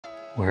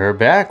We're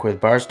back with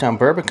Bardstown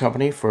Bourbon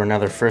Company for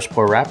another first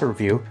pour rapid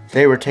review.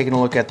 Today we're taking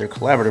a look at their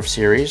collaborative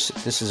series.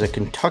 This is a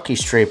Kentucky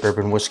straight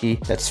bourbon whiskey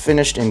that's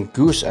finished in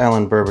Goose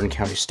Island Bourbon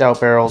County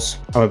Stout barrels.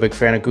 I'm a big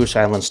fan of Goose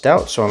Island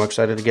Stout, so I'm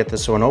excited to get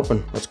this one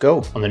open. Let's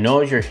go. On the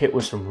nose, you're hit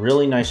with some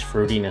really nice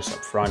fruitiness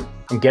up front.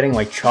 I'm getting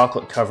like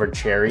chocolate covered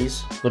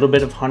cherries, a little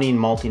bit of honey and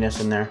maltiness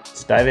in there.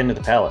 Let's dive into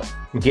the palate.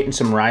 I'm getting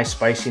some rye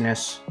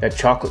spiciness. That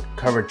chocolate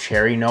covered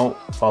cherry note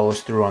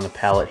follows through on the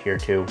palate here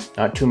too.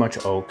 Not too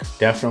much oak,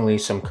 definitely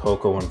some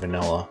cocoa and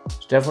vanilla.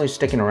 It's definitely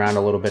sticking around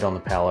a little bit on the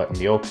palate, and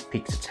the oak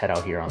peeks its head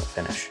out here on the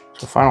finish.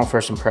 So final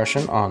first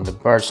impression on the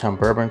Bardstown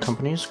Bourbon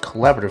Company's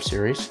collaborative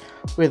series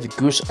with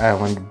Goose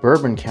Island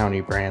Bourbon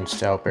County brand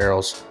stout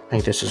barrels. I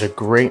think this is a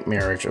great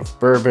marriage of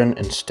bourbon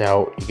and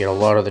stout. You get a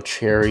lot of the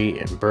cherry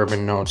and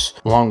bourbon notes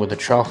along with the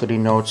chocolatey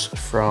notes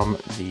from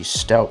the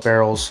stout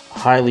barrels.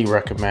 Highly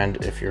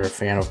recommend if you're a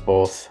fan of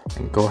both.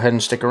 And go ahead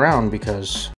and stick around because